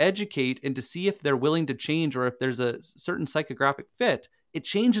is to educate and to see if they're willing to change or if there's a certain psychographic fit, it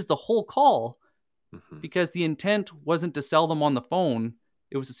changes the whole call because the intent wasn't to sell them on the phone.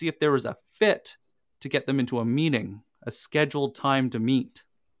 It was to see if there was a fit to get them into a meeting, a scheduled time to meet.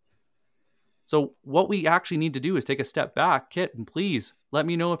 So what we actually need to do is take a step back, Kit, and please let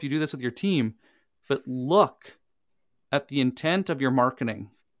me know if you do this with your team, but look at the intent of your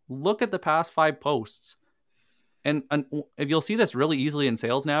marketing. Look at the past 5 posts. And if you'll see this really easily in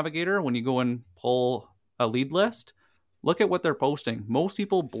Sales Navigator, when you go and pull a lead list, look at what they're posting. Most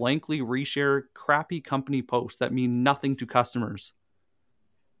people blankly reshare crappy company posts that mean nothing to customers.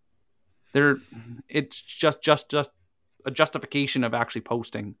 It's just a justification of actually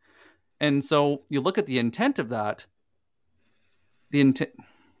posting. And so you look at the intent of that, the intent,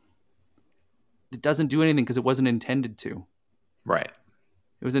 it doesn't do anything because it wasn't intended to. Right.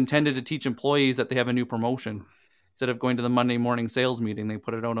 It was intended to teach employees that they have a new promotion. Instead of going to the Monday morning sales meeting, they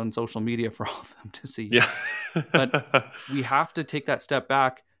put it out on social media for all of them to see. Yeah. But we have to take that step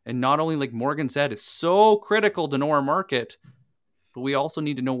back. And not only, like Morgan said, it's so critical to know our market, but we also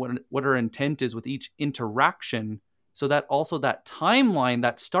need to know what our intent is with each interaction. So that also that timeline,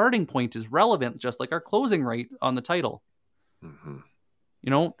 that starting point is relevant, just like our closing rate on the title. Mm-hmm.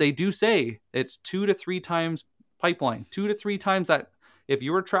 They do say it's 2 to 3 times pipeline, 2 to 3 times that. If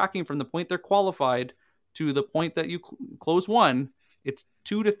you were tracking from the point they're qualified to the point that you close one, it's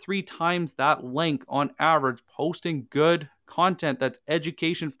 2 to 3 times that length on average, posting good content that's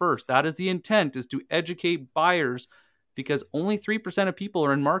education first. That is the intent, is to educate buyers, because only 3% of people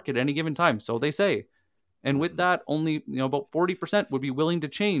are in market at any given time. So they say. And with that, only about 40% would be willing to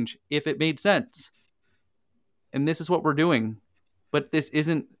change if it made sense. And this is what we're doing. But this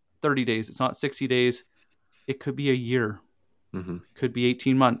isn't 30 days. It's not 60 days. It could be a year. Mm-hmm. Could be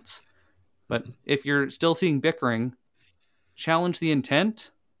 18 months. But if you're still seeing bickering, challenge the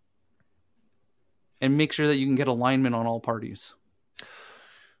intent and make sure that you can get alignment on all parties.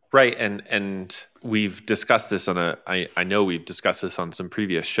 Right. And we've discussed this I know we've discussed this on some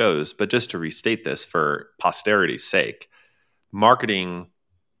previous shows, but just to restate this for posterity's sake, marketing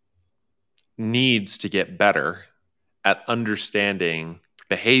needs to get better at understanding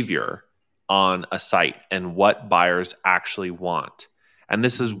behavior on a site and what buyers actually want. And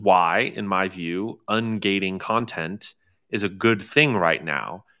this is why, in my view, ungating content is a good thing right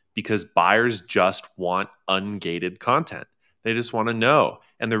now, because buyers just want ungated content. They just want to know.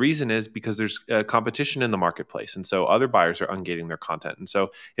 And the reason is because there's competition in the marketplace. And so other buyers are ungating their content. And so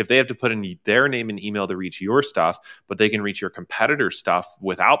if they have to put in their name and email to reach your stuff, but they can reach your competitor's stuff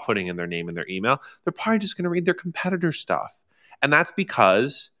without putting in their name and their email, they're probably just going to read their competitor's stuff. And that's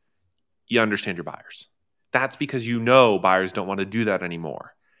because you understand your buyers. That's because buyers don't want to do that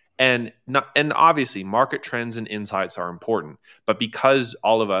anymore. And obviously market trends and insights are important. But because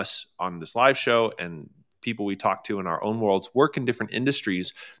all of us on this live show and people we talk to in our own worlds work in different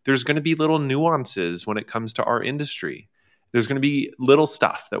industries, there's going to be little nuances when it comes to our industry. There's going to be little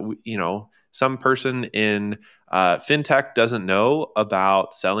stuff that some person in fintech doesn't know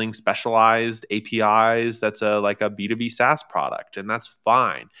about selling specialized APIs. That's like a B2B SaaS product, and that's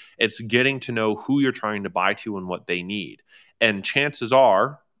fine. It's getting to know who you're trying to buy to and what they need. And chances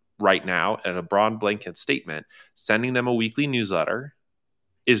are, right now at a broad blanket statement, sending them a weekly newsletter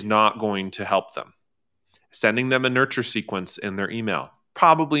is not going to help them. Sending them a nurture sequence in their email,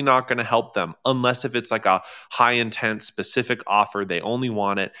 probably not going to help them unless if it's like a high intent specific offer, they only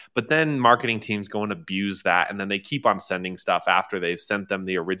want it. But then marketing teams go and abuse that. And then they keep on sending stuff after they've sent them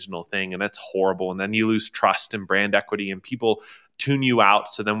the original thing. And that's horrible. And then you lose trust and brand equity and people tune you out.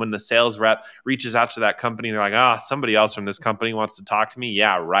 So then when the sales rep reaches out to that company, they're like, somebody else from this company wants to talk to me.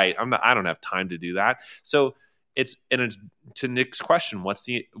 Yeah, right. I don't have time to do that. So it's to Nick's question,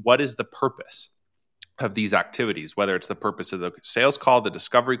 what is the purpose of these activities, whether it's the purpose of the sales call, the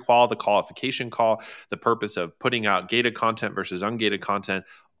discovery call, the qualification call, the purpose of putting out gated content versus ungated content.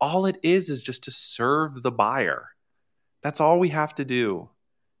 All it is just to serve the buyer. That's all we have to do.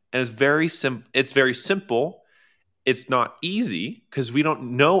 And it's very simple. It's not easy because we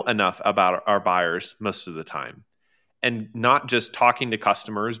don't know enough about our buyers most of the time. And not just talking to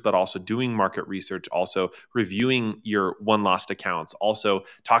customers, but also doing market research, also reviewing your won-lost accounts, also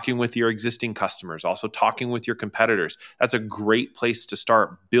talking with your existing customers, also talking with your competitors. That's a great place to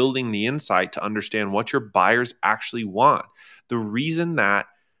start building the insight to understand what your buyers actually want. The reason that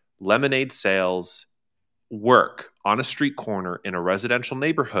lemonade sales work on a street corner in a residential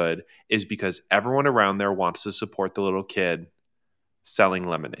neighborhood is because everyone around there wants to support the little kid selling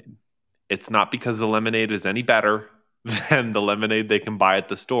lemonade. It's not because the lemonade is any better than the lemonade they can buy at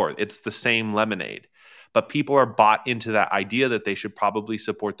the store. It's the same lemonade. But people are bought into that idea that they should probably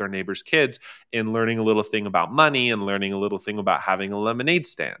support their neighbor's kids in learning a little thing about money and learning a little thing about having a lemonade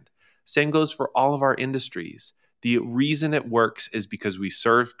stand. Same goes for all of our industries. The reason it works is because we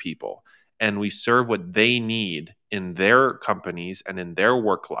serve people and we serve what they need in their companies and in their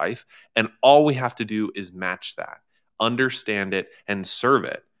work life. And all we have to do is match that, understand it, and serve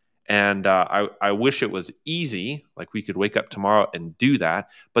it. And I wish it was easy, like we could wake up tomorrow and do that.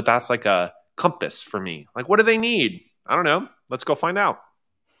 But that's like a compass for me. Like, what do they need? I don't know. Let's go find out.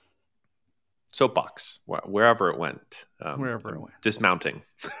 Soapbox, wherever it went. Dismounting.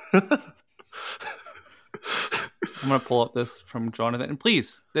 I'm going to pull up this from Jonathan. And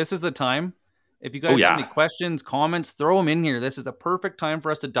please, this is the time. If you guys have any questions, comments, throw them in here. This is the perfect time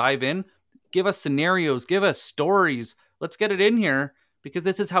for us to dive in. Give us scenarios. Give us stories. Let's get it in here. Because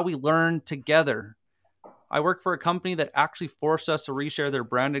this is how we learn together. I work for a company that actually forced us to reshare their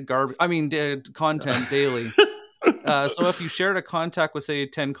branded content daily. So if you shared a contact with, say,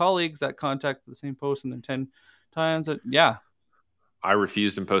 10 colleagues, that contact the same post and then 10 times, I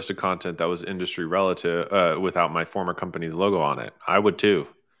refused and posted content that was industry relative without my former company's logo on it. I would too.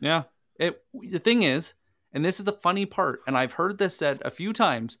 Yeah. The thing is, and this is the funny part, and I've heard this said a few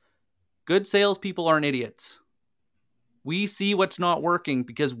times, good salespeople aren't idiots. We see what's not working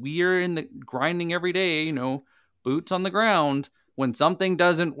because we are in the grinding every day, boots on the ground. When something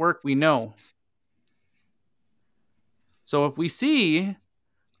doesn't work, we know. So if we see,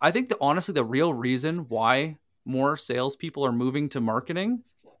 I think honestly, the real reason why more salespeople are moving to marketing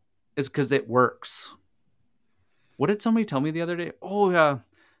is because it works. What did somebody tell me the other day? Oh, yeah,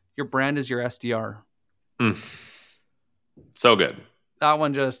 your brand is your SDR. So good. That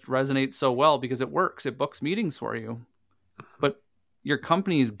one just resonates so well because it works. It books meetings for you. But your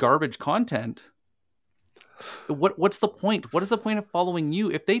company's garbage content, what's the point? What is the point of following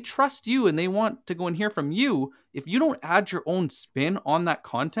you? If they trust you and they want to go and hear from you, if you don't add your own spin on that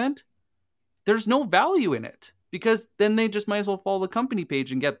content, there's no value in it because then they just might as well follow the company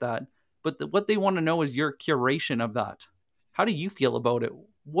page and get that. But what they want to know is your curation of that. How do you feel about it?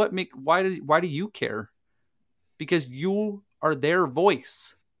 Why do you care? Because you are their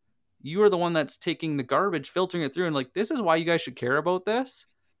voice. You are the one that's taking the garbage, filtering it through, and like, this is why you guys should care about this.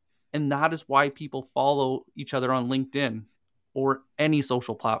 And that is why people follow each other on LinkedIn or any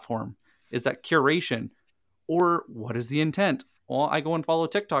social platform, is that curation. Or what is the intent? Well, I go and follow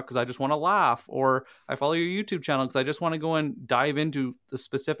TikTok because I just want to laugh, or I follow your YouTube channel because I just want to go and dive into the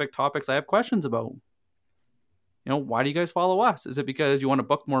specific topics I have questions about. Why do you guys follow us? Is it because you want to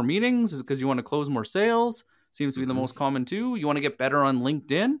book more meetings? Is it because you want to close more sales? Seems to be the most common too. You want to get better on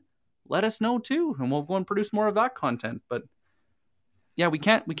LinkedIn? Let us know too, and we'll go and produce more of that content. But yeah, we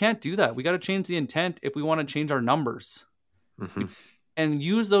can't do that. We got to change the intent if we want to change our numbers, and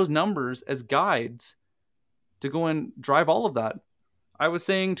use those numbers as guides to go and drive all of that. I was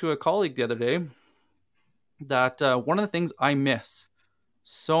saying to a colleague the other day that one of the things I miss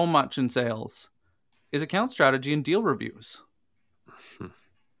so much in sales is account strategy and deal reviews.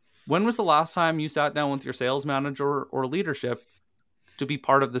 When was the last time you sat down with your sales manager or leadership to be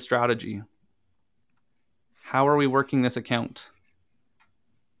part of the strategy? How are we working this account?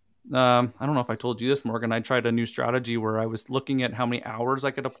 I don't know if I told you this, Morgan. I tried a new strategy where I was looking at how many hours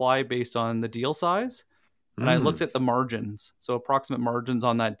I could apply based on the deal size. And I looked at the margins, so approximate margins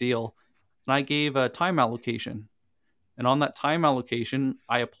on that deal. And I gave a time allocation. And on that time allocation,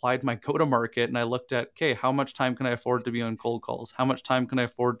 I applied my go-to-market and I looked at, okay, how much time can I afford to be on cold calls? How much time can I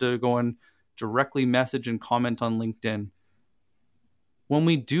afford to go and directly message and comment on LinkedIn? When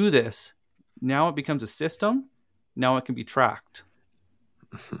we do this, now it becomes a system. Now it can be tracked.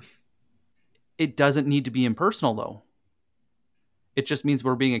 It doesn't need to be impersonal, though. It just means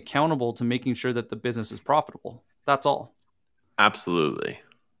we're being accountable to making sure that the business is profitable. That's all. Absolutely.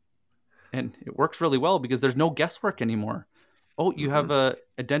 And it works really well because there's no guesswork anymore. Oh, you have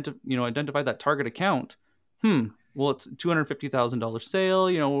identified that target account. Well, it's $250,000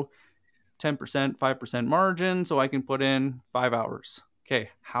 sale, 10%, 5% margin. So I can put in 5 hours. Okay.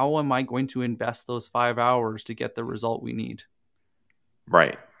 How am I going to invest those 5 hours to get the result we need?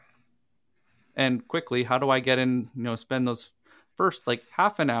 Right. And quickly, how do I get in, spend those first like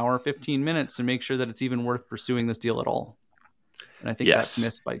half an hour, 15 minutes to make sure that it's even worth pursuing this deal at all? And I think that's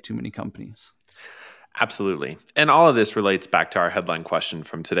missed by too many companies. Absolutely. And all of this relates back to our headline question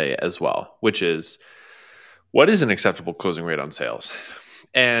from today as well, which is, what is an acceptable closing rate on sales?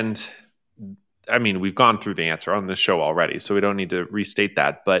 And I mean, we've gone through the answer on this show already, so we don't need to restate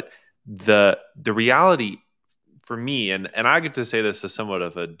that. But the reality for me, and I get to say this as somewhat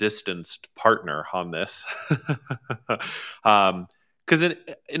of a distanced partner on this, because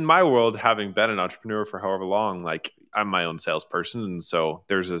in my world, having been an entrepreneur for however long, like I'm my own salesperson, and so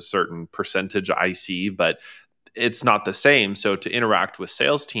there's a certain percentage I see, but it's not the same. So to interact with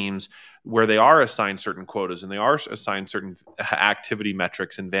sales teams where they are assigned certain quotas and they are assigned certain activity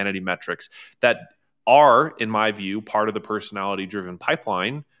metrics and vanity metrics that are, in my view, part of the personality-driven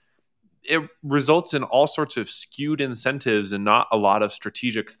pipeline, it results in all sorts of skewed incentives and not a lot of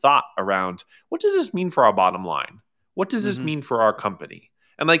strategic thought around, what does this mean for our bottom line? What does this mean for our company?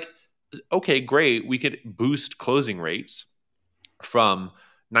 And like, okay, great, we could boost closing rates from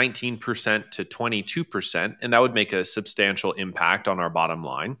 19% to 22%, and that would make a substantial impact on our bottom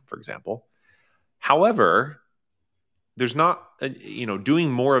line, for example. However, there's not, doing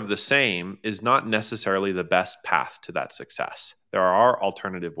more of the same is not necessarily the best path to that success. There are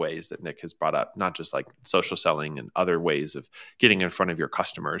alternative ways that Nick has brought up, not just like social selling and other ways of getting in front of your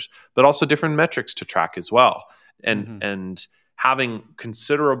customers, but also different metrics to track as well. And having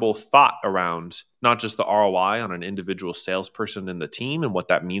considerable thought around not just the ROI on an individual salesperson in the team and what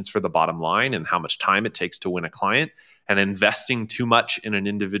that means for the bottom line and how much time it takes to win a client and investing too much in an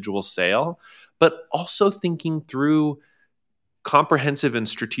individual sale, but also thinking through comprehensive and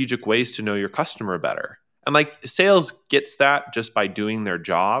strategic ways to know your customer better. And like sales gets that just by doing their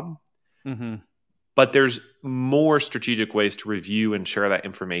job. But there's more strategic ways to review and share that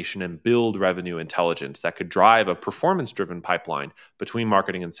information and build revenue intelligence that could drive a performance-driven pipeline between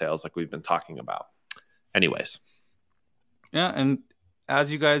marketing and sales like we've been talking about. Anyways. Yeah, and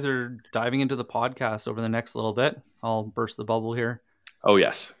as you guys are diving into the podcast over the next little bit, I'll burst the bubble here. Oh,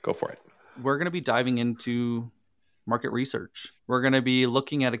 yes. Go for it. We're going to be diving into market research. We're going to be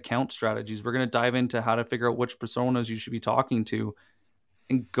looking at account strategies. We're going to dive into how to figure out which personas you should be talking to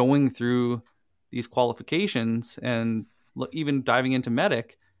and going through these qualifications and even diving into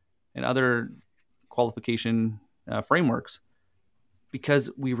MEDDIC and other qualification frameworks,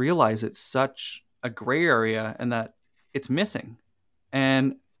 because we realize it's such a gray area and that it's missing.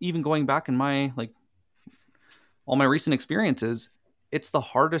 And even going back in all my recent experiences, it's the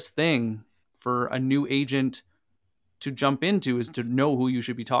hardest thing for a new agent to jump into is to know who you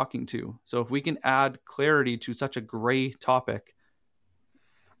should be talking to. So if we can add clarity to such a gray topic,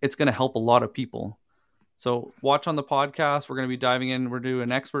 it's going to help a lot of people. So watch on the podcast. We're going to be diving in. We're doing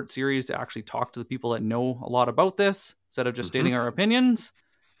an expert series to actually talk to the people that know a lot about this instead of just stating our opinions.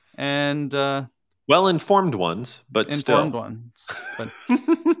 And well-informed ones, but informed ones. But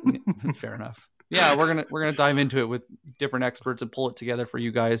fair enough. Yeah, we're gonna dive into it with different experts and pull it together for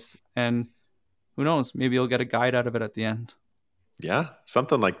you guys. And who knows? Maybe you'll get a guide out of it at the end. Yeah,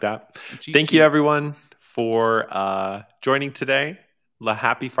 something like that. Thank you, everyone, for joining today.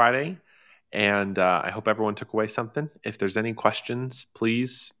 Happy Friday. And I hope everyone took away something. If there's any questions,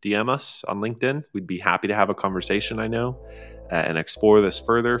 please DM us on LinkedIn. We'd be happy to have a conversation, I know, and explore this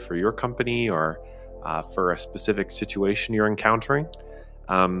further for your company or for a specific situation you're encountering.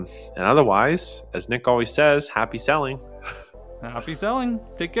 And otherwise, as Nick always says, happy selling. Happy selling.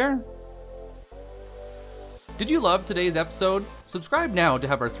 Take care. Did you love today's episode? Subscribe now to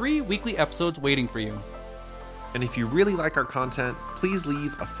have our 3 weekly episodes waiting for you. And if you really like our content, please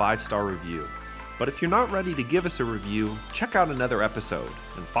leave a 5-star review. But if you're not ready to give us a review, check out another episode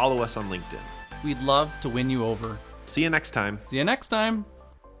and follow us on LinkedIn. We'd love to win you over. See you next time. See you next time.